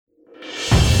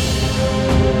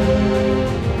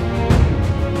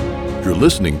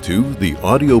listening to the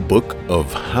audiobook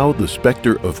of How the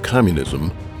Specter of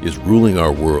Communism is Ruling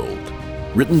Our World,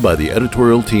 written by the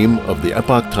editorial team of the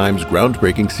Epoch Times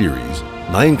groundbreaking series,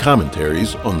 9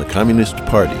 Commentaries on the Communist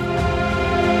Party.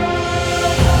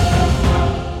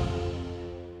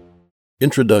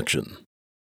 Introduction.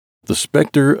 The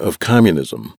specter of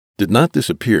communism did not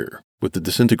disappear with the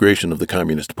disintegration of the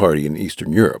Communist Party in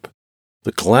Eastern Europe.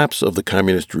 The collapse of the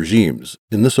communist regimes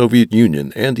in the Soviet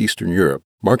Union and Eastern Europe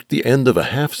marked the end of a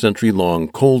half-century-long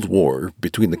Cold War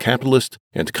between the capitalist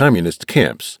and communist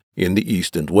camps in the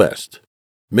East and West.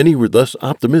 Many were thus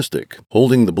optimistic,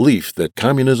 holding the belief that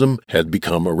communism had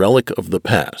become a relic of the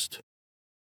past.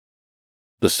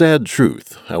 The sad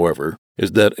truth, however,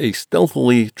 is that a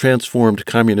stealthily transformed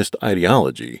communist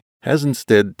ideology has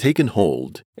instead taken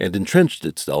hold and entrenched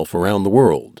itself around the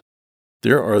world.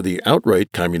 There are the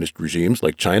outright communist regimes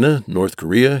like China, North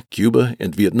Korea, Cuba,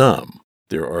 and Vietnam.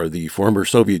 There are the former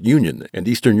Soviet Union and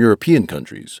Eastern European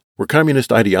countries, where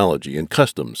communist ideology and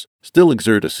customs still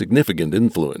exert a significant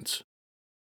influence.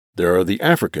 There are the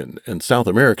African and South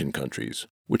American countries,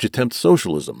 which attempt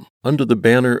socialism under the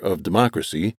banner of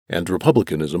democracy and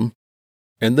republicanism.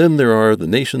 And then there are the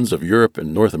nations of Europe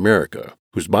and North America,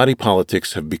 whose body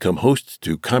politics have become hosts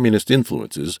to communist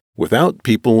influences without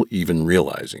people even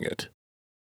realizing it.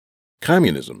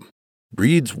 Communism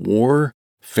breeds war,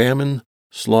 famine,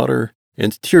 slaughter,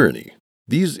 and tyranny.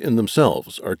 These in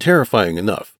themselves are terrifying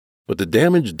enough, but the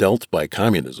damage dealt by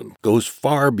communism goes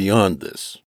far beyond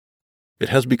this. It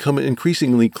has become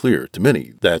increasingly clear to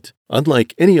many that,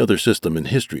 unlike any other system in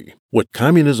history, what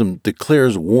communism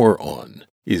declares war on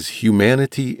is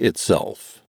humanity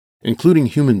itself, including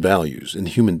human values and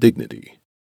human dignity.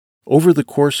 Over the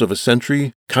course of a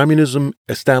century, communism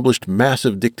established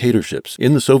massive dictatorships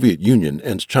in the Soviet Union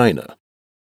and China.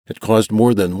 It caused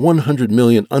more than 100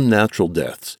 million unnatural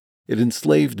deaths, it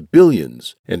enslaved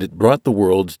billions, and it brought the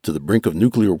world to the brink of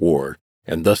nuclear war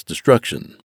and thus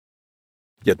destruction.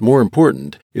 Yet more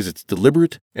important is its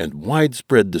deliberate and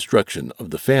widespread destruction of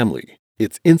the family,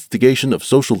 its instigation of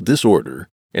social disorder,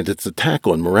 and its attack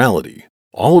on morality,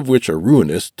 all of which are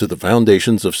ruinous to the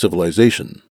foundations of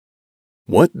civilization.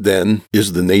 What, then,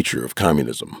 is the nature of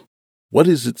communism? What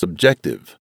is its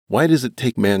objective? Why does it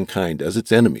take mankind as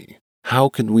its enemy? How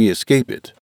can we escape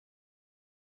it?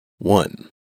 1.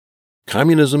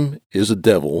 Communism is a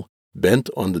devil bent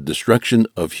on the destruction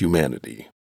of humanity.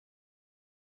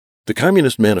 The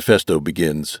Communist Manifesto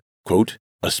begins, quote,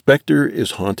 "A specter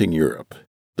is haunting Europe,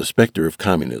 the specter of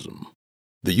communism."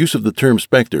 The use of the term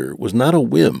specter was not a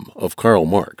whim of Karl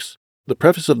Marx. The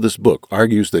preface of this book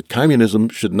argues that communism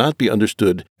should not be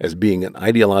understood as being an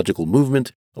ideological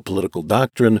movement, a political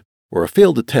doctrine, or a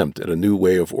failed attempt at a new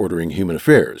way of ordering human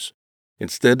affairs.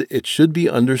 Instead, it should be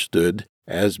understood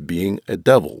as being a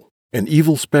devil, an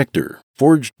evil specter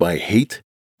forged by hate,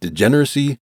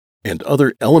 degeneracy, and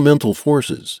other elemental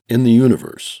forces in the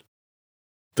universe.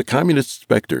 The communist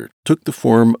specter took the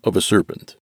form of a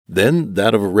serpent, then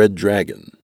that of a red dragon,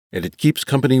 and it keeps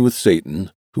company with Satan,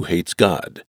 who hates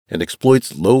God, and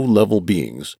exploits low-level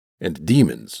beings and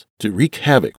demons to wreak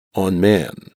havoc on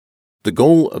man. The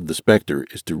goal of the specter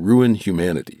is to ruin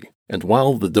humanity, and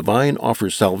while the divine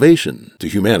offers salvation to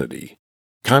humanity,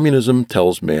 communism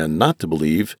tells man not to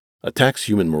believe, attacks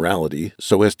human morality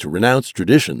so as to renounce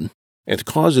tradition, and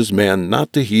causes man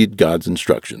not to heed God's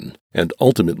instruction, and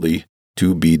ultimately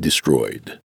to be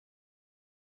destroyed.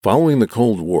 Following the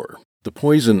Cold War, the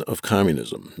poison of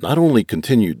communism not only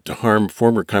continued to harm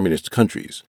former communist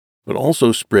countries, but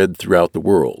also spread throughout the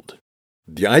world.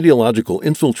 The ideological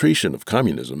infiltration of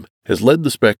communism has led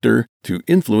the specter to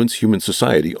influence human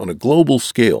society on a global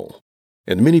scale,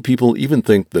 and many people even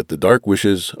think that the dark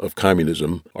wishes of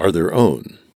communism are their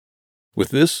own. With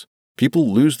this,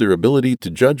 people lose their ability to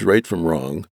judge right from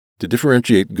wrong, to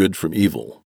differentiate good from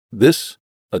evil. This,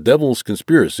 a devil's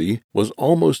conspiracy, was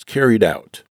almost carried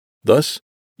out. Thus,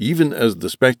 even as the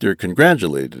specter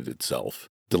congratulated itself,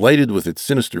 delighted with its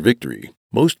sinister victory,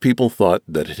 most people thought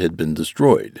that it had been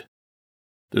destroyed.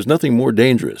 There's nothing more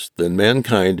dangerous than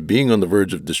mankind being on the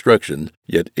verge of destruction,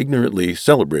 yet ignorantly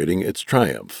celebrating its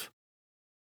triumph.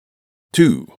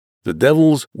 2. The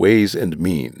devil's ways and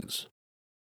means.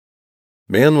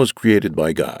 Man was created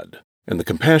by God, and the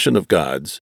compassion of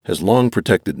gods has long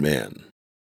protected man.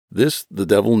 This the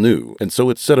devil knew, and so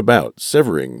it set about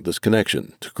severing this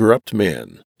connection to corrupt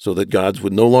man so that gods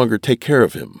would no longer take care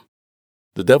of him.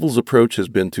 The devil's approach has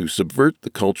been to subvert the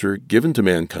culture given to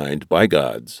mankind by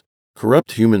gods,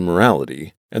 corrupt human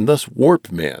morality, and thus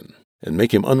warp man and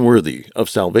make him unworthy of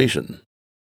salvation.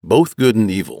 Both good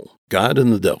and evil, God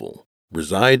and the devil,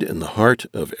 reside in the heart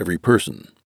of every person.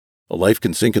 A life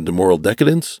can sink into moral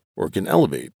decadence or can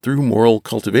elevate through moral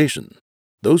cultivation.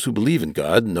 Those who believe in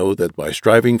God know that by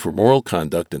striving for moral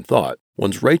conduct and thought,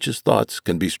 one's righteous thoughts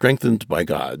can be strengthened by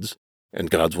God's, and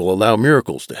God's will allow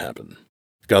miracles to happen.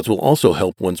 God's will also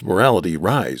help one's morality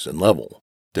rise and level,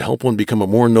 to help one become a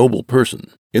more noble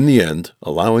person, in the end,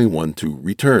 allowing one to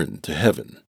return to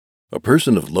heaven. A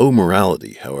person of low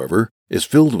morality, however, is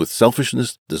filled with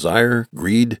selfishness, desire,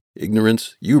 greed,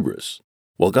 ignorance, hubris.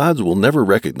 While God will never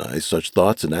recognize such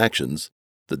thoughts and actions,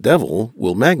 the devil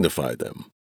will magnify them,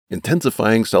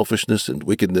 intensifying selfishness and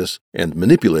wickedness and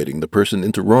manipulating the person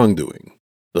into wrongdoing,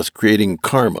 thus creating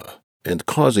karma and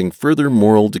causing further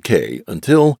moral decay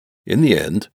until, in the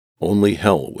end, only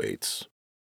hell awaits.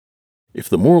 If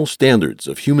the moral standards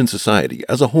of human society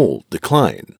as a whole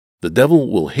decline, the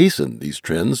devil will hasten these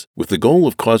trends with the goal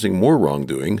of causing more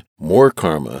wrongdoing, more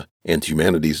karma, and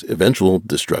humanity's eventual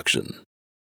destruction.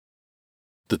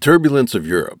 The turbulence of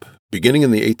Europe, beginning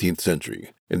in the 18th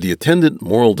century, and the attendant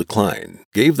moral decline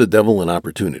gave the devil an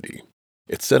opportunity.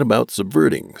 It set about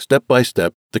subverting, step by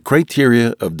step, the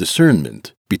criteria of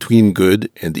discernment between good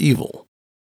and evil.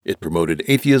 It promoted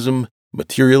atheism,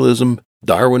 materialism,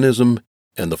 Darwinism,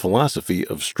 and the philosophy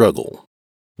of struggle.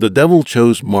 The devil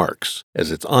chose Marx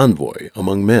as its envoy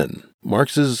among men.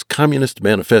 Marx's Communist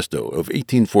Manifesto of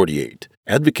 1848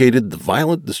 advocated the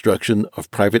violent destruction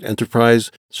of private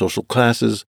enterprise, social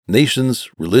classes, nations,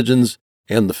 religions,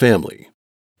 and the family.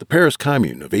 The Paris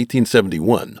Commune of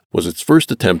 1871 was its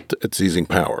first attempt at seizing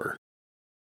power.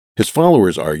 His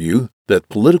followers argue that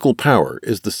political power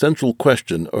is the central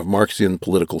question of Marxian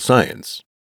political science.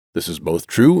 This is both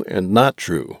true and not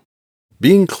true.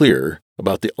 Being clear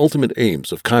about the ultimate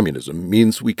aims of communism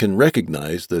means we can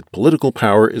recognize that political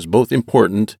power is both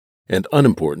important and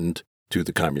unimportant to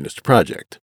the communist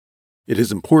project. It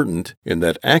is important in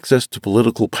that access to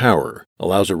political power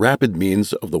allows a rapid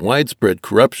means of the widespread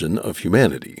corruption of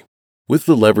humanity. With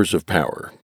the levers of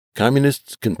power,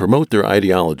 communists can promote their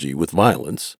ideology with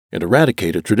violence and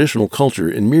eradicate a traditional culture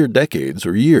in mere decades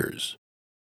or years.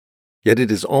 Yet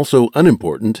it is also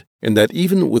unimportant in that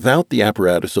even without the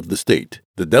apparatus of the state,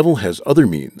 the devil has other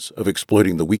means of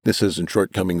exploiting the weaknesses and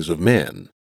shortcomings of man.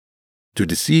 To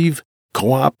deceive,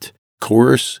 co-opt,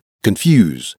 coerce,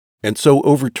 confuse, and so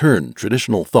overturn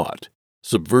traditional thought,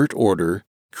 subvert order,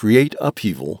 create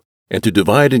upheaval, and to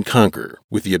divide and conquer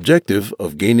with the objective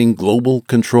of gaining global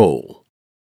control.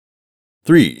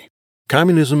 3.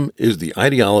 Communism is the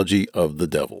ideology of the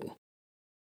devil.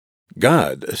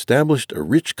 God established a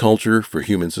rich culture for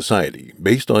human society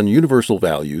based on universal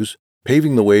values,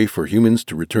 paving the way for humans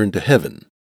to return to heaven.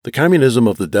 The communism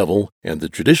of the devil and the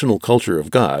traditional culture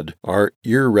of God are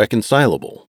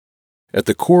irreconcilable. At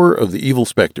the core of the evil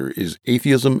specter is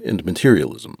atheism and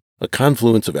materialism, a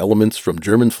confluence of elements from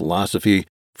German philosophy,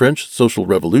 French social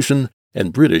revolution,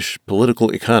 and British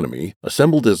political economy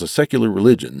assembled as a secular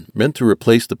religion meant to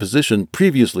replace the position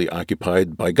previously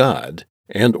occupied by God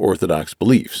and orthodox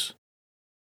beliefs.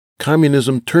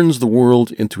 Communism turns the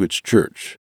world into its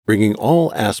church, bringing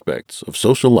all aspects of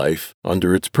social life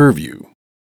under its purview.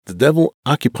 The devil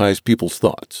occupies people's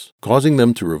thoughts, causing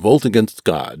them to revolt against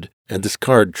God and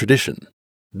discard tradition.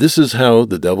 This is how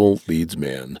the devil leads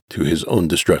man to his own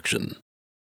destruction.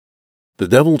 The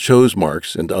devil chose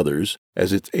Marx and others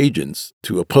as its agents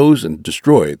to oppose and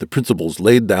destroy the principles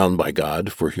laid down by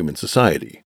God for human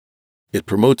society. It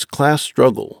promotes class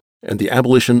struggle and the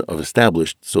abolition of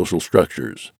established social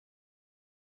structures.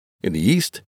 In the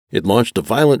East, it launched a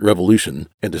violent revolution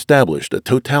and established a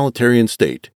totalitarian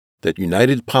state that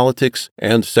united politics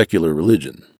and secular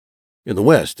religion. In the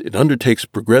West, it undertakes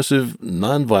progressive,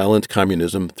 nonviolent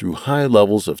communism through high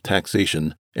levels of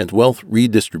taxation and wealth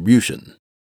redistribution.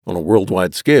 On a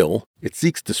worldwide scale, it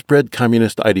seeks to spread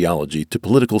communist ideology to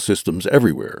political systems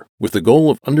everywhere, with the goal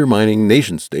of undermining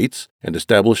nation-states and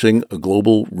establishing a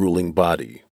global ruling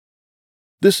body.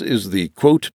 This is the,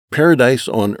 quote, paradise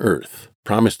on earth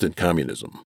promised in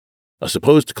communism, a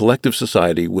supposed collective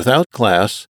society without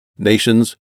class,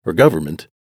 nations, or government,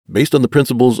 based on the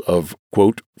principles of,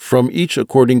 quote, from each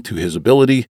according to his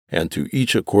ability and to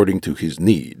each according to his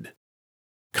need.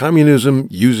 Communism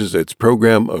uses its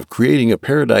program of creating a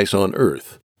paradise on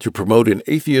earth to promote an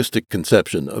atheistic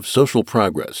conception of social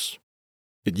progress.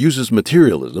 It uses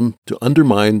materialism to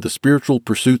undermine the spiritual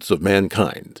pursuits of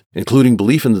mankind, including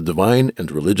belief in the divine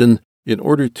and religion, in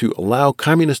order to allow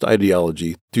communist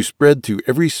ideology to spread to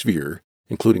every sphere,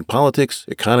 including politics,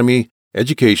 economy,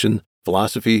 education,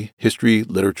 philosophy, history,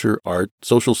 literature, art,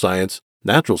 social science,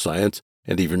 natural science,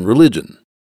 and even religion.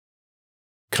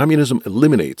 Communism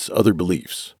eliminates other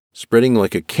beliefs, spreading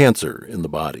like a cancer in the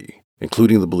body,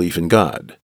 including the belief in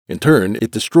God, In turn,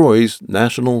 it destroys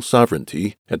national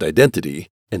sovereignty and identity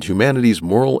and humanity's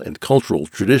moral and cultural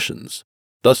traditions,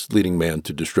 thus leading man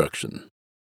to destruction.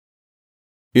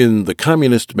 In the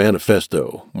Communist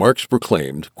Manifesto, Marx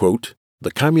proclaimed, quote,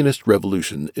 "The communist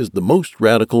revolution is the most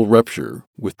radical rupture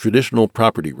with traditional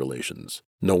property relations.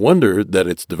 No wonder that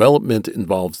its development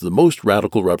involves the most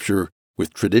radical rupture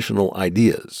with traditional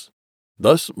ideas."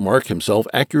 Thus, Marx himself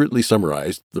accurately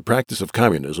summarized the practice of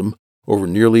communism over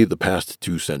nearly the past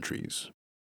 2 centuries.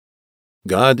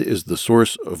 God is the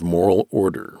source of moral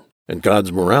order, and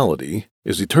God's morality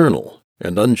is eternal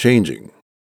and unchanging.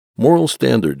 Moral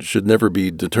standards should never be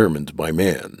determined by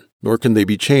man, nor can they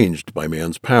be changed by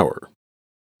man's power.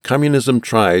 Communism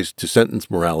tries to sentence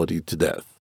morality to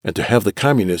death, and to have the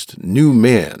communist new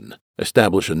man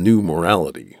establish a new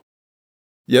morality.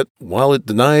 Yet, while it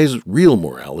denies real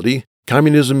morality,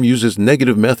 communism uses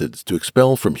negative methods to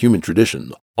expel from human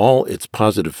tradition all its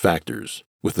positive factors,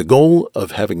 with the goal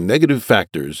of having negative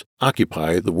factors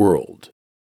occupy the world.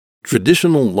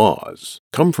 Traditional laws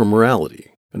come from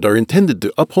morality and are intended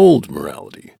to uphold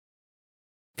morality.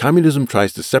 Communism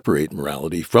tries to separate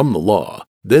morality from the law,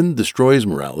 then destroys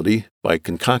morality by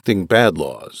concocting bad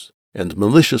laws and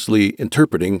maliciously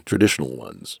interpreting traditional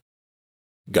ones.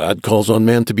 God calls on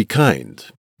man to be kind.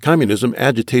 Communism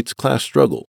agitates class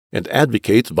struggle and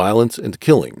advocates violence and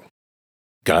killing.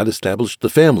 God established the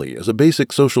family as a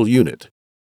basic social unit.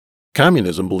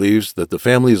 Communism believes that the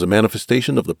family is a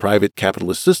manifestation of the private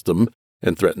capitalist system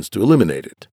and threatens to eliminate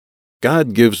it.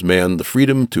 God gives man the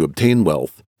freedom to obtain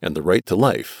wealth and the right to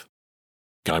life.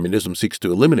 Communism seeks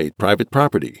to eliminate private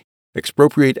property,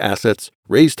 expropriate assets,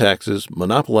 raise taxes,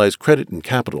 monopolize credit and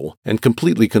capital, and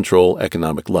completely control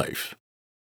economic life.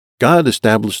 God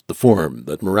established the form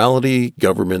that morality,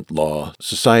 government, law,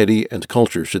 society, and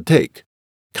culture should take.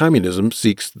 Communism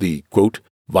seeks the, quote,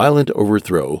 violent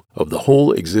overthrow of the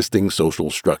whole existing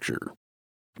social structure.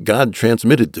 God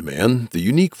transmitted to man the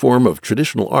unique form of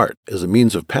traditional art as a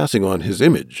means of passing on his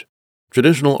image.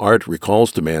 Traditional art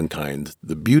recalls to mankind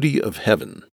the beauty of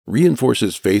heaven,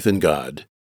 reinforces faith in God,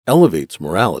 elevates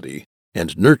morality,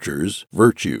 and nurtures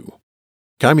virtue.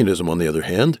 Communism, on the other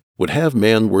hand, would have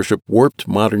man worship warped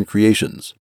modern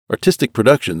creations, artistic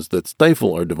productions that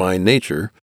stifle our divine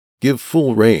nature, give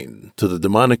full rein to the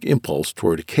demonic impulse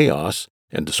toward chaos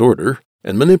and disorder,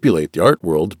 and manipulate the art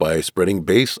world by spreading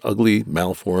base, ugly,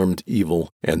 malformed, evil,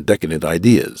 and decadent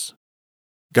ideas.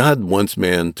 God wants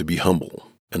man to be humble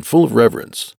and full of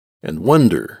reverence and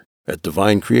wonder at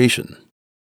divine creation.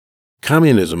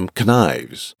 Communism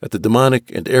connives at the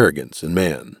demonic and arrogance in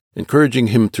man, encouraging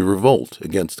him to revolt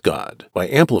against God by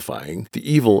amplifying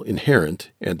the evil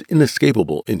inherent and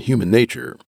inescapable in human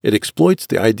nature. It exploits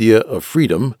the idea of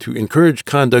freedom to encourage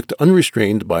conduct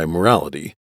unrestrained by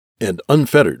morality and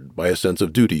unfettered by a sense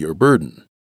of duty or burden.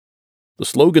 The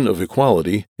slogan of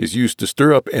equality is used to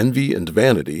stir up envy and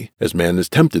vanity as man is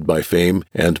tempted by fame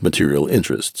and material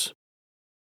interests.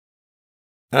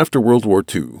 After World War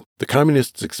II, the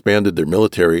Communists expanded their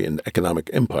military and economic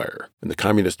empire, and the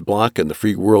Communist bloc and the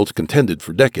free world contended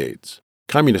for decades.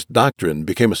 Communist doctrine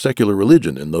became a secular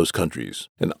religion in those countries,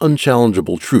 an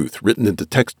unchallengeable truth written into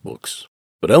textbooks.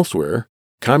 But elsewhere,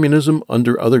 communism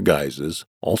under other guises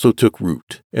also took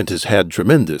root and has had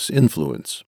tremendous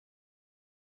influence.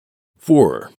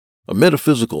 4. A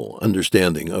metaphysical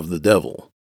understanding of the devil.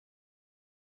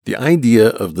 The idea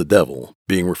of the devil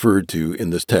being referred to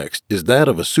in this text is that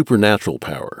of a supernatural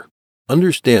power.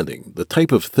 Understanding the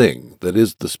type of thing that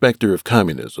is the specter of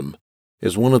communism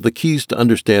is one of the keys to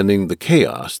understanding the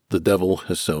chaos the devil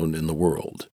has sown in the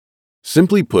world.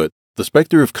 Simply put, the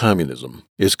specter of communism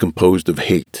is composed of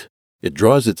hate. It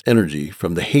draws its energy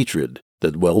from the hatred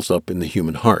that wells up in the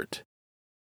human heart.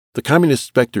 The communist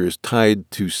specter is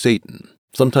tied to Satan.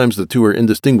 Sometimes the two are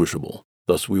indistinguishable,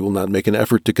 thus we will not make an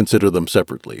effort to consider them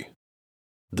separately.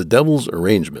 The devil's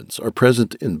arrangements are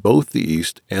present in both the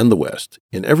East and the West,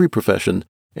 in every profession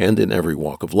and in every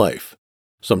walk of life.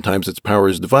 Sometimes its power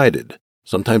is divided,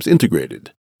 sometimes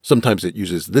integrated. Sometimes it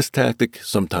uses this tactic,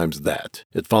 sometimes that.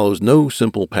 It follows no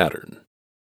simple pattern.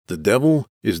 The devil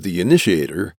is the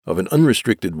initiator of an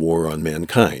unrestricted war on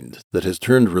mankind that has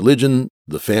turned religion,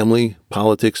 the family,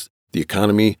 politics, the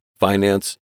economy,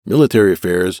 finance, military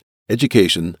affairs,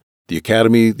 education, the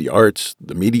academy, the arts,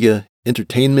 the media,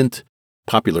 entertainment,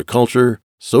 popular culture,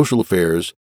 social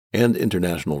affairs, and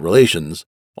international relations,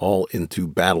 all into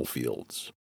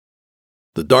battlefields.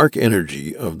 The dark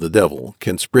energy of the devil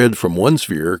can spread from one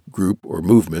sphere, group, or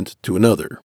movement to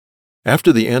another.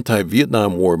 After the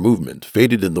anti-Vietnam War movement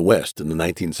faded in the West in the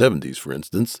 1970s, for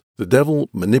instance, the devil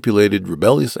manipulated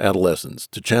rebellious adolescents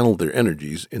to channel their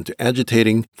energies into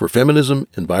agitating for feminism,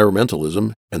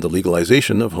 environmentalism, and the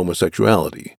legalization of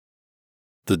homosexuality.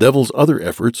 The devil's other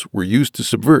efforts were used to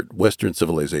subvert Western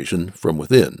civilization from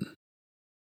within.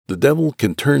 The devil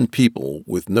can turn people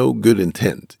with no good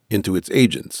intent into its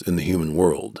agents in the human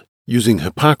world, using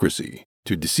hypocrisy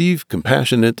to deceive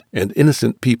compassionate and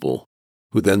innocent people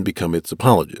who then become its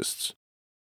apologists.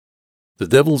 The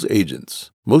devil's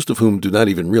agents, most of whom do not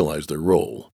even realize their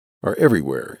role, are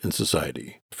everywhere in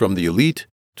society, from the elite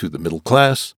to the middle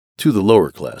class to the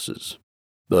lower classes.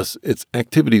 Thus, its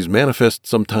activities manifest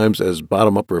sometimes as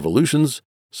bottom-up revolutions,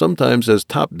 sometimes as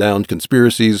top-down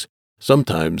conspiracies,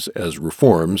 sometimes as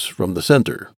reforms from the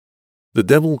center. The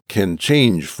devil can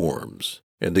change forms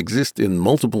and exist in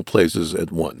multiple places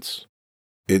at once.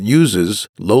 It uses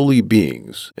lowly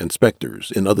beings and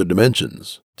specters in other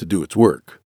dimensions to do its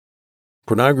work.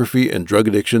 Pornography and drug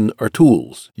addiction are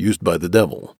tools used by the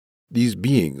devil. These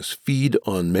beings feed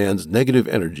on man's negative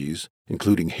energies,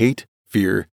 including hate,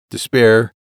 fear,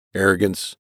 despair,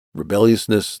 arrogance,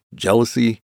 rebelliousness,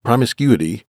 jealousy,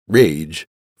 promiscuity, rage,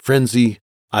 frenzy,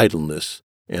 idleness,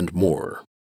 and more.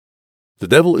 The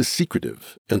devil is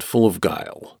secretive and full of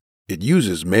guile. It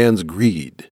uses man's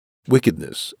greed,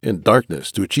 wickedness, and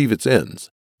darkness to achieve its ends,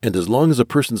 and as long as a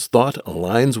person's thought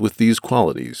aligns with these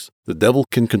qualities, the devil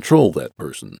can control that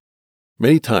person.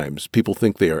 Many times people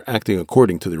think they are acting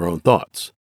according to their own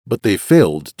thoughts, but they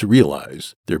failed to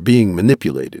realize they're being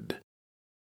manipulated.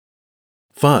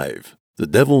 5. The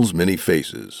devil's many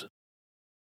faces.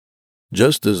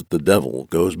 Just as the devil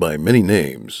goes by many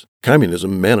names,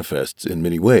 communism manifests in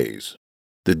many ways.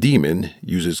 The demon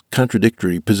uses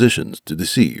contradictory positions to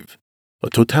deceive. A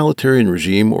totalitarian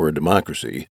regime or a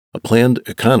democracy, a planned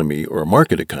economy or a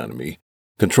market economy,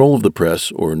 control of the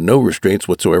press or no restraints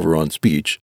whatsoever on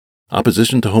speech,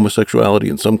 opposition to homosexuality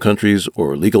in some countries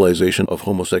or legalization of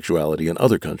homosexuality in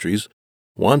other countries,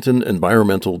 wanton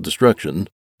environmental destruction,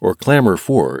 or clamor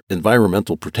for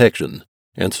environmental protection,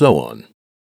 and so on.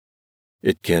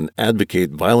 It can advocate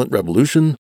violent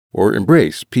revolution or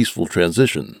embrace peaceful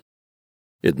transition.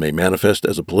 It may manifest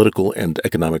as a political and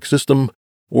economic system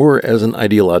or as an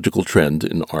ideological trend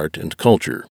in art and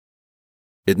culture.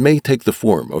 It may take the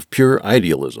form of pure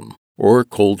idealism or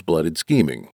cold-blooded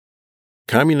scheming.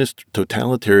 Communist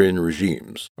totalitarian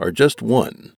regimes are just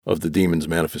one of the demon's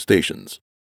manifestations.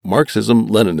 Marxism,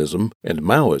 Leninism, and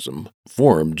Maoism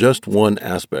form just one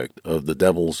aspect of the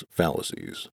devil's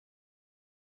fallacies.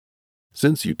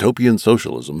 Since utopian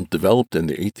socialism developed in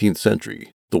the 18th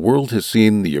century, the world has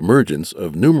seen the emergence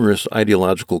of numerous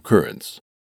ideological currents.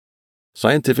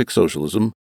 Scientific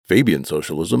socialism, Fabian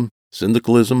socialism,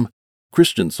 syndicalism,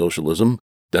 Christian socialism,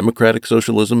 democratic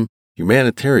socialism,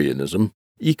 humanitarianism,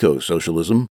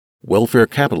 eco-socialism, welfare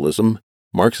capitalism,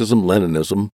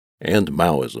 Marxism-Leninism, and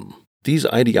Maoism. These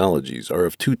ideologies are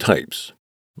of two types: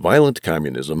 violent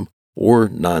communism or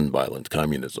nonviolent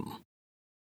communism.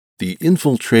 The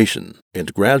infiltration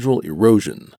and gradual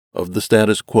erosion of the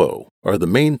status quo are the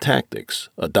main tactics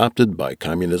adopted by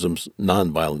communism's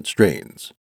nonviolent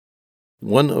strains.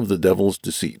 One of the devil's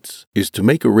deceits is to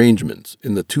make arrangements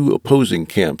in the two opposing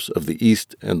camps of the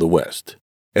East and the West.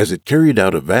 As it carried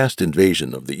out a vast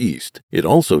invasion of the East, it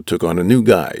also took on a new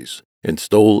guise and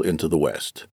stole into the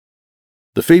West.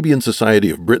 The Fabian Society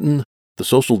of Britain, the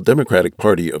Social Democratic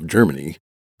Party of Germany,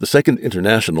 the Second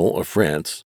International of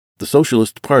France, the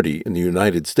Socialist Party in the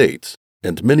United States,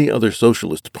 and many other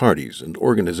socialist parties and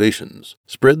organizations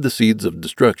spread the seeds of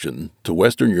destruction to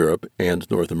Western Europe and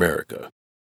North America.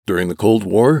 During the Cold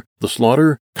War, the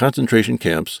slaughter, concentration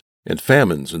camps, and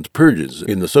famines and purges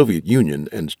in the Soviet Union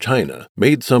and China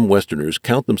made some Westerners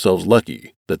count themselves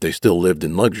lucky that they still lived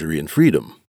in luxury and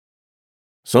freedom.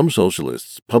 Some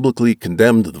socialists publicly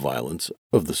condemned the violence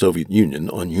of the Soviet Union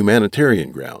on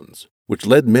humanitarian grounds, which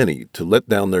led many to let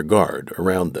down their guard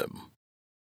around them.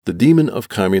 The demon of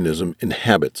communism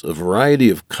inhabits a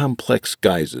variety of complex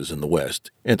guises in the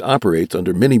West and operates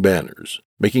under many banners,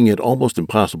 making it almost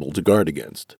impossible to guard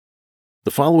against. The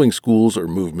following schools or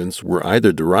movements were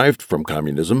either derived from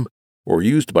communism or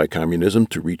used by communism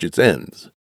to reach its ends: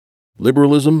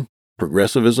 liberalism,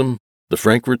 progressivism, the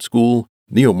Frankfurt School,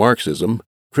 neo-Marxism,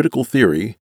 critical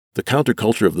theory, the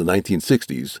counterculture of the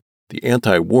 1960s, the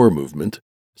anti-war movement,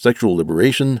 sexual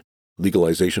liberation,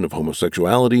 legalization of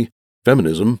homosexuality,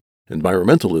 feminism,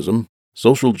 environmentalism,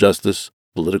 social justice,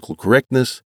 political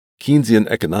correctness, Keynesian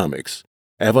economics,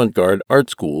 avant-garde art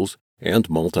schools, and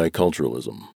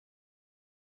multiculturalism.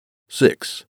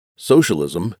 6.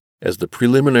 Socialism as the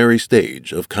preliminary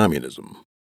stage of communism.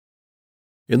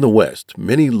 In the West,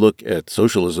 many look at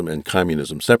socialism and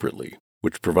communism separately,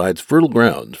 which provides fertile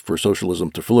ground for socialism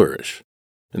to flourish.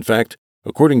 In fact,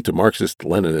 according to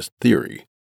Marxist-Leninist theory,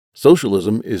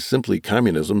 socialism is simply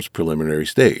communism's preliminary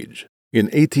stage. In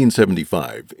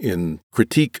 1875, in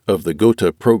Critique of the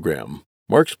Gotha Program,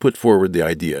 Marx put forward the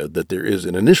idea that there is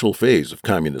an initial phase of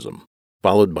communism,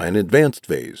 followed by an advanced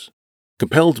phase.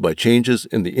 Compelled by changes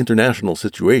in the international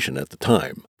situation at the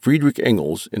time, Friedrich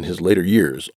Engels, in his later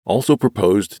years, also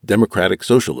proposed democratic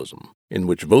socialism, in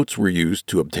which votes were used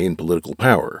to obtain political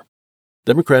power.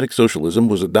 Democratic socialism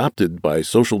was adopted by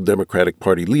Social Democratic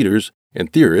Party leaders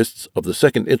and theorists of the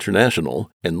Second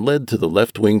International and led to the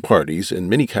left-wing parties in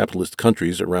many capitalist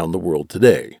countries around the world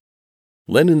today.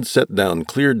 Lenin set down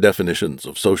clear definitions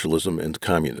of socialism and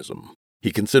communism.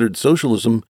 He considered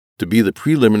socialism to be the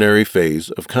preliminary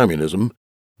phase of communism,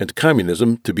 and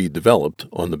communism to be developed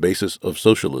on the basis of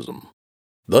socialism.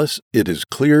 Thus, it is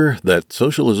clear that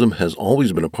socialism has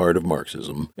always been a part of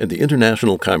Marxism and the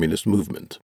international communist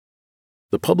movement.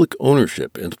 The public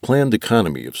ownership and planned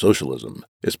economy of socialism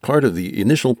is part of the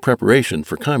initial preparation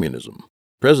for communism.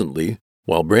 Presently,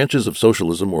 while branches of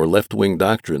socialism or left-wing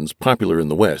doctrines popular in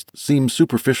the West seem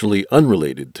superficially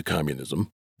unrelated to communism,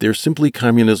 they are simply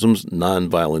communism's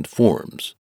non-violent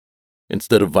forms.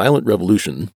 Instead of violent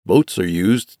revolution, votes are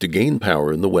used to gain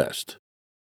power in the West.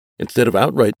 Instead of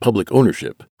outright public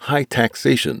ownership, high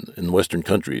taxation in Western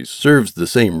countries serves the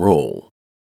same role.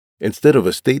 Instead of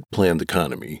a state-planned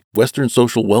economy, Western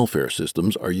social welfare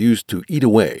systems are used to eat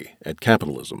away at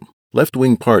capitalism.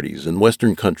 Left-wing parties in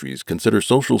Western countries consider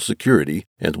social security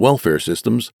and welfare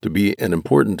systems to be an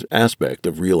important aspect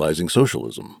of realizing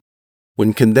socialism.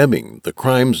 When condemning the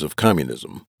crimes of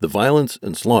communism, the violence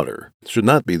and slaughter should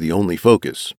not be the only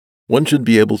focus. One should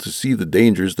be able to see the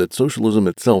dangers that socialism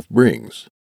itself brings.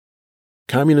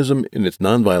 Communism in its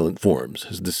nonviolent forms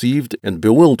has deceived and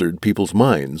bewildered people's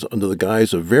minds under the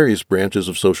guise of various branches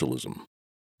of socialism.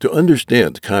 To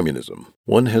understand communism,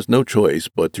 one has no choice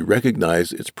but to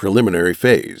recognize its preliminary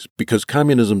phase, because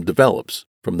communism develops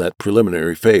from that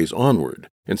preliminary phase onward,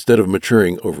 instead of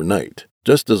maturing overnight.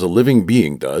 Just as a living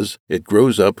being does, it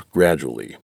grows up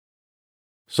gradually.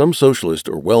 Some socialist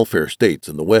or welfare states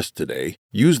in the West today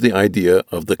use the idea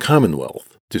of the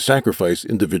Commonwealth to sacrifice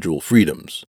individual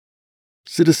freedoms.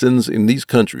 Citizens in these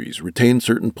countries retain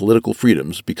certain political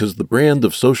freedoms because the brand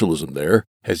of socialism there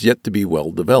has yet to be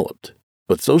well developed.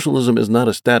 But socialism is not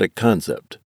a static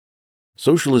concept.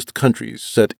 Socialist countries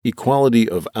set equality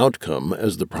of outcome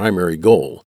as the primary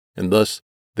goal, and thus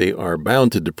they are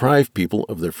bound to deprive people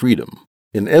of their freedom.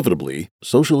 Inevitably,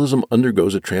 socialism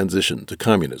undergoes a transition to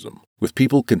communism, with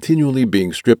people continually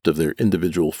being stripped of their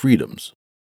individual freedoms.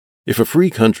 If a free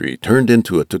country turned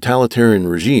into a totalitarian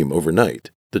regime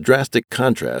overnight, the drastic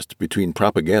contrast between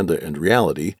propaganda and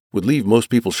reality would leave most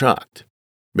people shocked.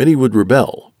 Many would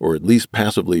rebel, or at least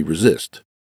passively resist.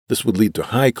 This would lead to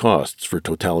high costs for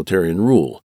totalitarian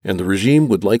rule, and the regime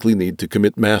would likely need to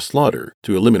commit mass slaughter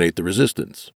to eliminate the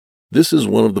resistance. This is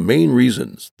one of the main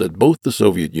reasons that both the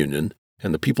Soviet Union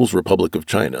and the People's Republic of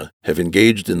China have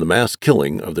engaged in the mass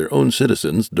killing of their own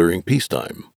citizens during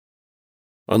peacetime.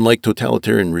 Unlike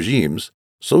totalitarian regimes,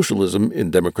 socialism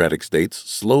in democratic states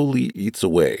slowly eats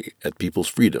away at people's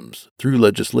freedoms through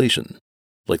legislation.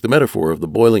 Like the metaphor of the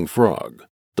boiling frog,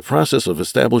 the process of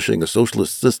establishing a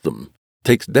socialist system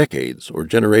takes decades or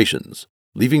generations,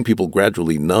 leaving people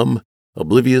gradually numb,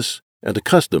 oblivious, and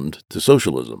accustomed to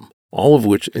socialism, all of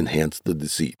which enhance the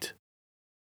deceit.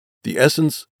 The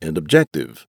essence and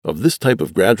objective of this type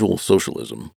of gradual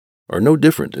socialism are no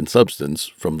different in substance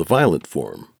from the violent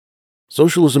form.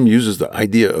 Socialism uses the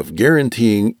idea of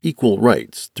guaranteeing equal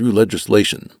rights through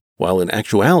legislation, while in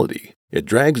actuality it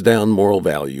drags down moral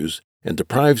values and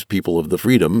deprives people of the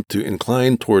freedom to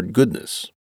incline toward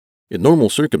goodness. In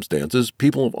normal circumstances,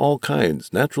 people of all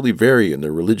kinds naturally vary in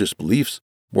their religious beliefs,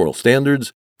 moral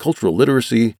standards, cultural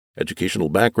literacy, educational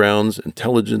backgrounds,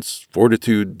 intelligence,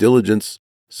 fortitude, diligence,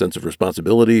 sense of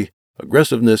responsibility,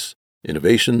 aggressiveness,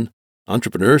 innovation,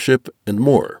 entrepreneurship, and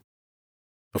more.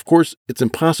 Of course, it's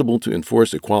impossible to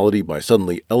enforce equality by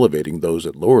suddenly elevating those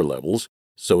at lower levels,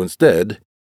 so instead,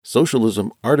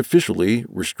 socialism artificially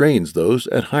restrains those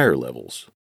at higher levels.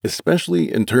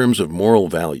 Especially in terms of moral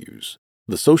values,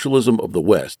 the socialism of the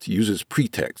West uses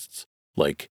pretexts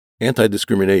like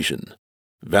anti-discrimination,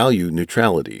 value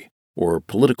neutrality, or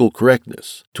political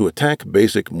correctness to attack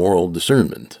basic moral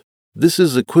discernment. This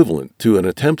is equivalent to an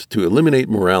attempt to eliminate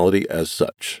morality as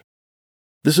such.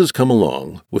 This has come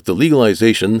along with the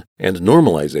legalization and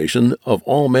normalization of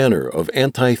all manner of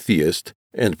anti-theist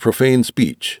and profane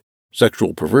speech,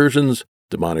 sexual perversions,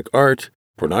 demonic art,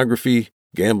 pornography,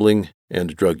 gambling,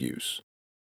 and drug use.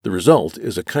 The result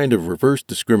is a kind of reverse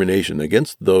discrimination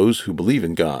against those who believe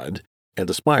in God and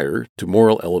aspire to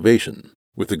moral elevation,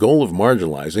 with the goal of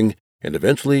marginalizing and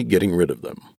eventually getting rid of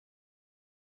them.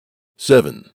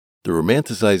 7. The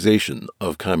romanticization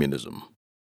of communism.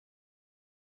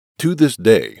 To this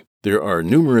day, there are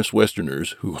numerous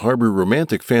Westerners who harbor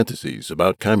romantic fantasies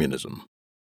about communism.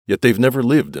 Yet they've never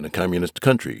lived in a communist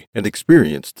country and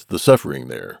experienced the suffering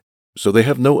there, so they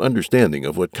have no understanding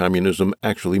of what communism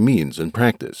actually means in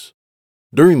practice.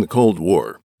 During the Cold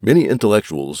War, many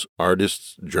intellectuals,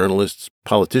 artists, journalists,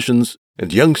 politicians,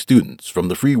 and young students from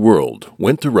the free world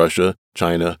went to Russia,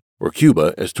 China, or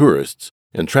Cuba as tourists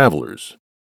and travelers.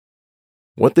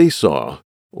 What they saw,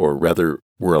 or rather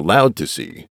were allowed to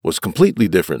see, was completely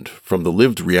different from the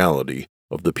lived reality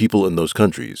of the people in those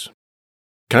countries.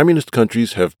 Communist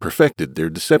countries have perfected their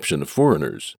deception of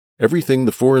foreigners. Everything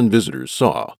the foreign visitors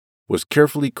saw was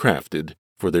carefully crafted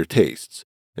for their tastes,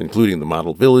 including the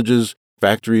model villages,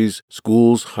 factories,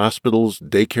 schools, hospitals,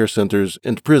 daycare centers,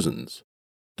 and prisons.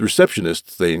 The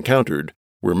receptionists they encountered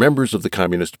were members of the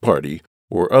Communist Party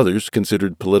or others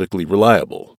considered politically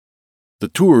reliable. The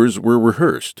tours were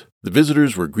rehearsed. The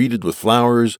visitors were greeted with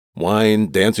flowers, wine,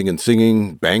 dancing and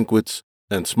singing, banquets,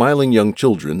 and smiling young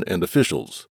children and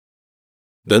officials.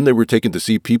 Then they were taken to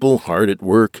see people hard at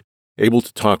work, able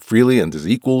to talk freely and as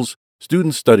equals,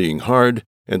 students studying hard,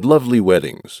 and lovely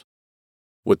weddings.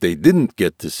 What they didn't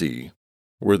get to see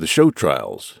were the show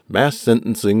trials, mass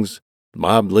sentencings,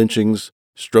 mob lynchings,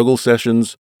 struggle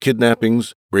sessions,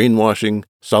 kidnappings, brainwashing,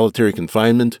 solitary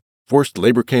confinement, forced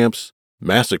labor camps,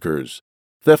 massacres,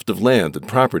 theft of land and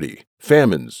property,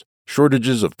 famines,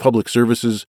 shortages of public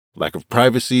services, lack of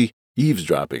privacy,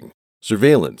 eavesdropping,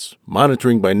 surveillance,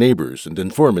 monitoring by neighbors and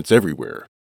informants everywhere,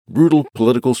 brutal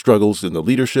political struggles in the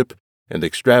leadership, and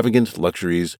extravagant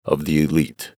luxuries of the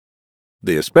elite.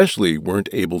 They especially weren't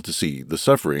able to see the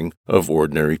suffering of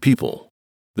ordinary people.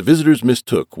 The visitors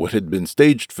mistook what had been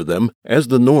staged for them as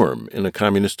the norm in a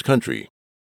communist country.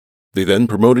 They then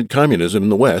promoted communism in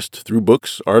the West through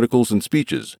books, articles, and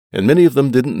speeches, and many of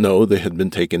them didn't know they had been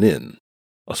taken in.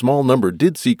 A small number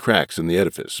did see cracks in the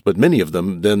edifice, but many of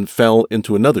them then fell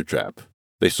into another trap.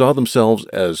 They saw themselves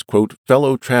as, quote,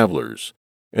 fellow travelers,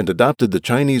 and adopted the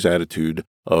Chinese attitude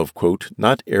of, quote,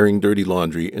 not airing dirty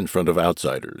laundry in front of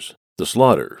outsiders. The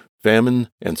slaughter, famine,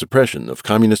 and suppression of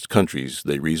communist countries,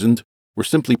 they reasoned, were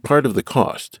simply part of the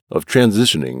cost of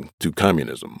transitioning to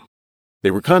communism.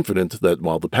 They were confident that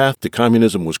while the path to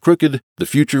communism was crooked, the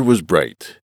future was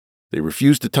bright. They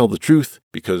refused to tell the truth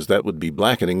because that would be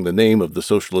blackening the name of the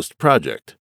socialist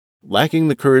project. Lacking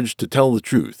the courage to tell the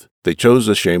truth, they chose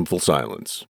a shameful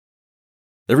silence.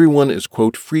 Everyone is,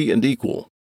 quote, free and equal,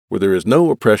 where there is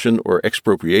no oppression or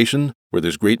expropriation, where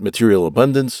there's great material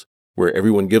abundance, where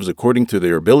everyone gives according to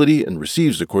their ability and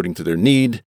receives according to their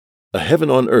need, a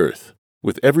heaven on earth,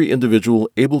 with every individual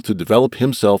able to develop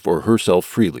himself or herself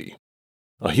freely.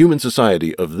 A human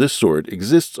society of this sort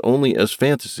exists only as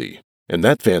fantasy, and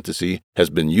that fantasy has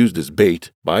been used as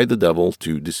bait by the devil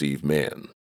to deceive man.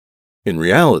 In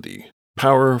reality,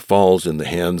 power falls in the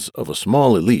hands of a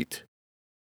small elite.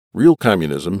 Real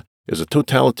communism is a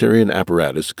totalitarian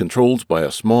apparatus controlled by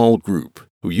a small group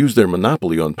who use their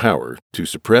monopoly on power to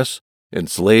suppress,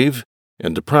 enslave,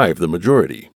 and deprive the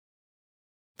majority.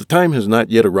 The time has not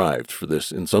yet arrived for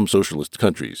this in some socialist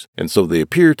countries, and so they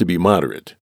appear to be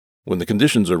moderate. When the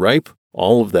conditions are ripe,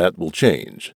 all of that will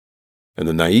change, and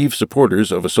the naive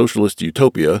supporters of a socialist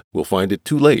utopia will find it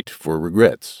too late for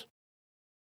regrets.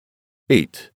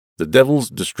 8. The devil's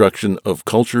destruction of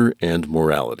culture and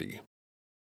morality.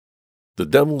 The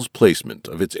devil's placement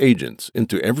of its agents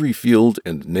into every field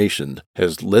and nation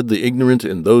has led the ignorant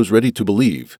and those ready to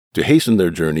believe to hasten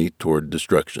their journey toward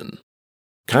destruction.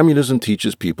 Communism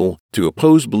teaches people to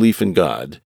oppose belief in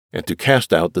God and to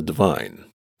cast out the divine.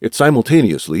 It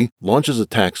simultaneously launches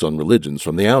attacks on religions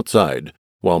from the outside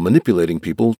while manipulating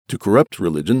people to corrupt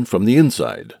religion from the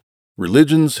inside.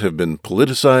 Religions have been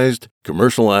politicized,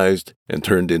 commercialized, and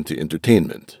turned into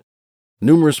entertainment.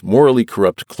 Numerous morally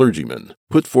corrupt clergymen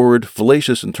put forward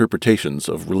fallacious interpretations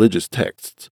of religious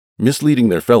texts, misleading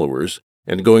their followers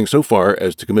and going so far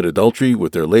as to commit adultery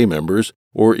with their lay members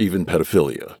or even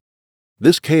pedophilia.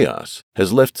 This chaos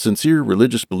has left sincere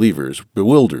religious believers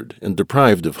bewildered and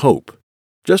deprived of hope.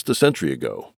 Just a century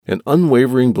ago, an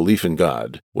unwavering belief in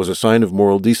God was a sign of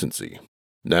moral decency.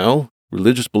 Now,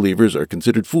 religious believers are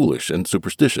considered foolish and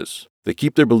superstitious. They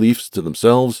keep their beliefs to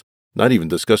themselves, not even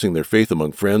discussing their faith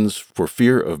among friends for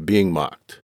fear of being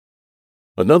mocked.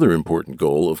 Another important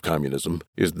goal of communism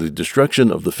is the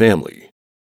destruction of the family,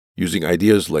 using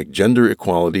ideas like gender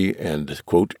equality and,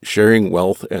 quote, sharing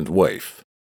wealth and wife.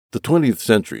 The 20th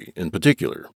century, in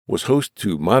particular, was host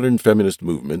to modern feminist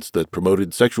movements that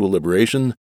promoted sexual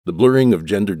liberation, the blurring of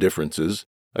gender differences,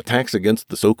 attacks against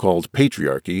the so-called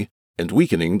patriarchy, and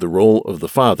weakening the role of the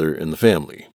father in the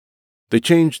family. They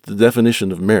changed the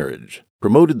definition of marriage,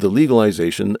 promoted the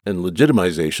legalization and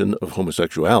legitimization of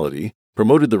homosexuality,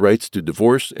 promoted the rights to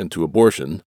divorce and to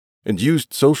abortion, and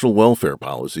used social welfare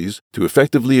policies to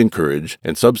effectively encourage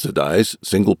and subsidize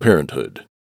single parenthood.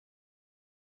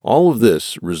 All of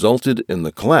this resulted in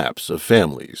the collapse of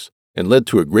families and led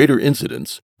to a greater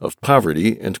incidence of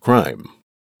poverty and crime.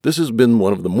 This has been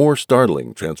one of the more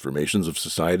startling transformations of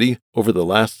society over the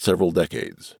last several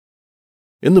decades.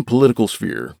 In the political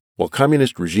sphere, while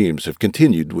communist regimes have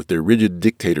continued with their rigid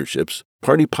dictatorships,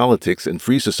 party politics in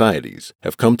free societies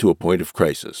have come to a point of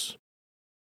crisis.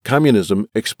 Communism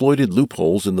exploited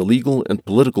loopholes in the legal and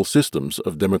political systems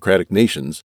of democratic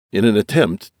nations in an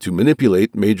attempt to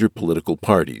manipulate major political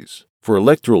parties. For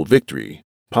electoral victory,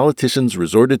 politicians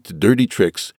resorted to dirty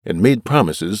tricks and made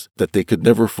promises that they could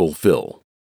never fulfill.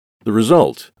 The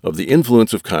result of the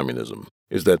influence of communism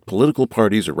is that political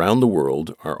parties around the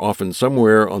world are often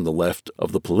somewhere on the left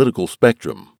of the political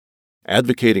spectrum,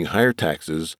 advocating higher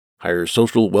taxes, higher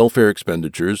social welfare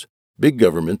expenditures, big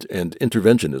government, and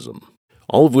interventionism,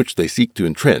 all of which they seek to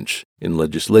entrench in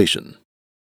legislation.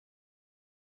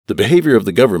 The behavior of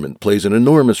the government plays an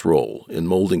enormous role in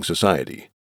molding society,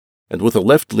 and with a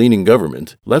left-leaning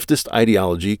government, leftist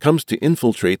ideology comes to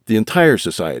infiltrate the entire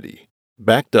society,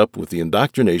 backed up with the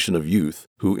indoctrination of youth,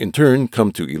 who in turn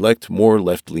come to elect more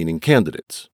left-leaning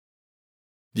candidates.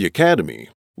 The academy,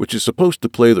 which is supposed to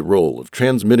play the role of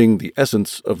transmitting the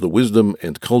essence of the wisdom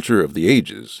and culture of the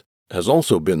ages, has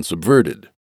also been subverted.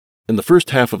 In the first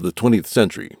half of the 20th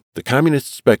century, the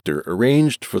communist specter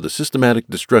arranged for the systematic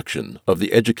destruction of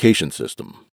the education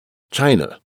system.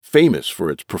 China, famous for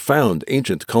its profound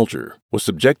ancient culture, was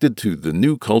subjected to the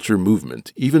New Culture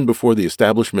movement even before the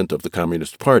establishment of the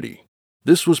Communist Party.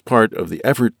 This was part of the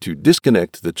effort to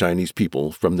disconnect the Chinese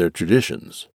people from their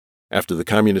traditions. After the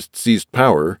communists seized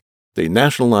power, they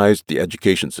nationalized the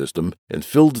education system and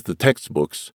filled the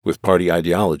textbooks with party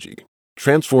ideology,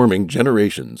 transforming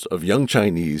generations of young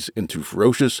Chinese into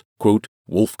ferocious, quote,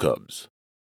 wolf cubs.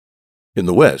 In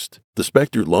the West, the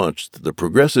specter launched the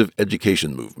progressive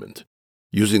education movement,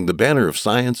 using the banner of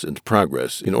science and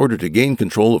progress in order to gain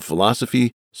control of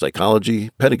philosophy,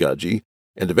 psychology, pedagogy,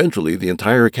 and eventually the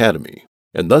entire academy,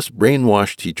 and thus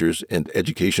brainwash teachers and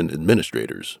education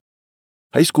administrators.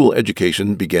 High school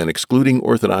education began excluding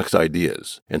orthodox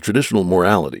ideas and traditional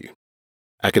morality.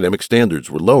 Academic standards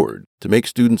were lowered to make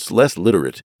students less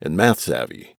literate and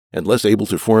math-savvy, and less able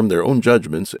to form their own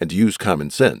judgments and use common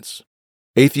sense.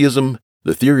 Atheism,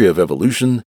 the theory of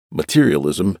evolution,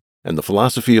 materialism, and the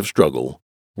philosophy of struggle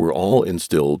were all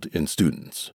instilled in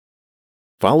students.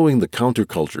 Following the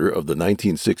counterculture of the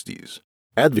 1960s,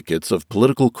 advocates of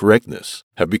political correctness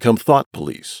have become thought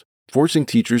police, forcing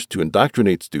teachers to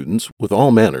indoctrinate students with all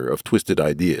manner of twisted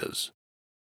ideas.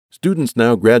 Students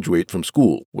now graduate from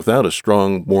school without a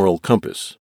strong moral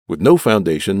compass, with no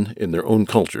foundation in their own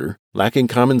culture, lacking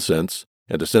common sense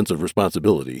and a sense of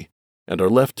responsibility, and are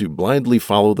left to blindly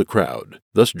follow the crowd,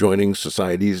 thus joining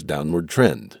society's downward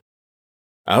trend.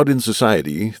 Out in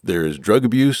society, there is drug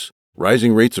abuse,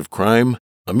 rising rates of crime,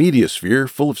 a media sphere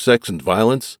full of sex and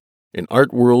violence, an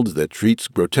art world that treats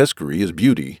grotesquerie as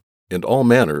beauty, and all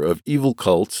manner of evil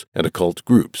cults and occult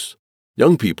groups.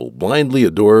 Young people blindly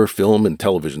adore film and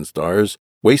television stars,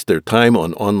 waste their time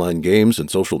on online games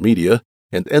and social media,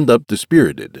 and end up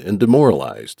dispirited and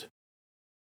demoralized.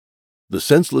 The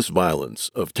senseless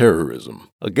violence of terrorism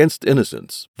against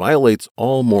innocents violates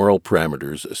all moral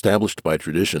parameters established by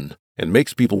tradition and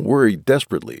makes people worry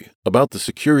desperately about the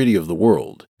security of the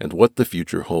world and what the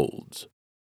future holds.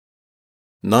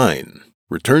 9.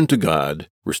 Return to God,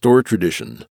 restore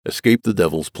tradition, escape the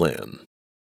devil's plan.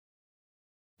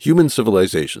 Human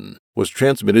civilization was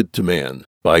transmitted to man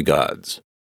by gods.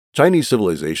 Chinese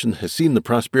civilization has seen the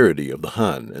prosperity of the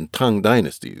Han and Tang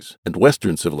dynasties, and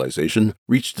Western civilization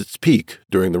reached its peak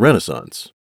during the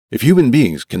Renaissance. If human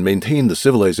beings can maintain the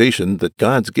civilization that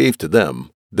gods gave to them,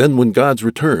 then when gods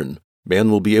return, man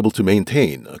will be able to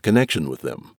maintain a connection with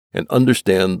them and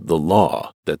understand the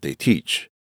law that they teach.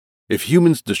 If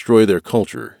humans destroy their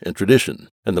culture and tradition,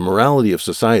 and the morality of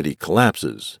society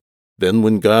collapses, then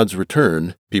when gods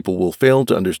return, people will fail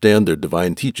to understand their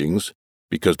divine teachings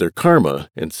because their karma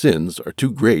and sins are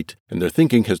too great and their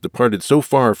thinking has departed so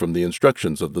far from the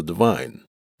instructions of the divine.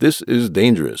 This is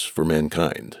dangerous for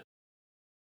mankind.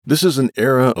 This is an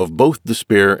era of both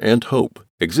despair and hope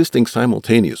existing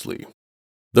simultaneously.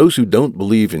 Those who don't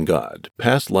believe in God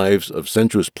pass lives of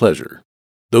sensuous pleasure.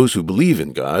 Those who believe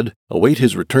in God await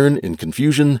his return in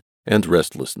confusion and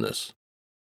restlessness.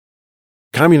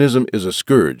 Communism is a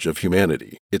scourge of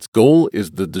humanity. Its goal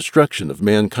is the destruction of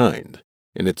mankind,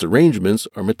 and its arrangements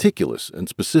are meticulous and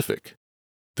specific.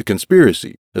 The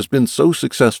conspiracy has been so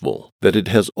successful that it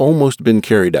has almost been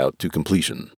carried out to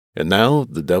completion, and now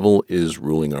the devil is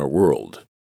ruling our world.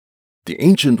 The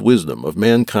ancient wisdom of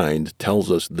mankind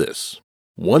tells us this: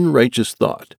 one righteous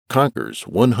thought conquers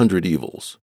 100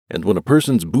 evils, and when a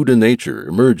person's Buddha nature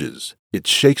emerges, it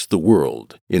shakes the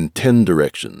world in 10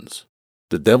 directions.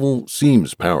 The devil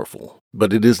seems powerful,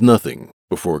 but it is nothing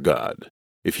before God.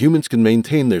 If humans can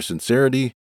maintain their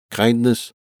sincerity,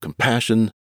 kindness,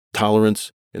 compassion,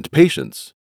 tolerance, and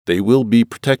patience, they will be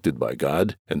protected by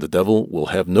God, and the devil will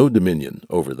have no dominion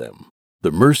over them.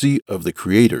 The mercy of the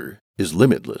Creator is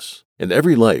limitless, and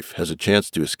every life has a chance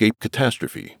to escape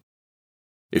catastrophe.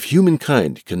 If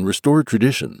humankind can restore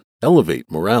tradition,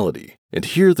 elevate morality, and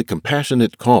hear the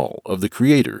compassionate call of the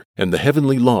Creator and the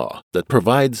heavenly law that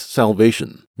provides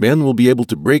salvation, man will be able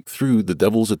to break through the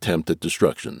devil's attempt at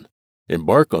destruction,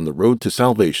 embark on the road to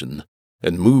salvation,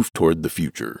 and move toward the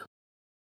future.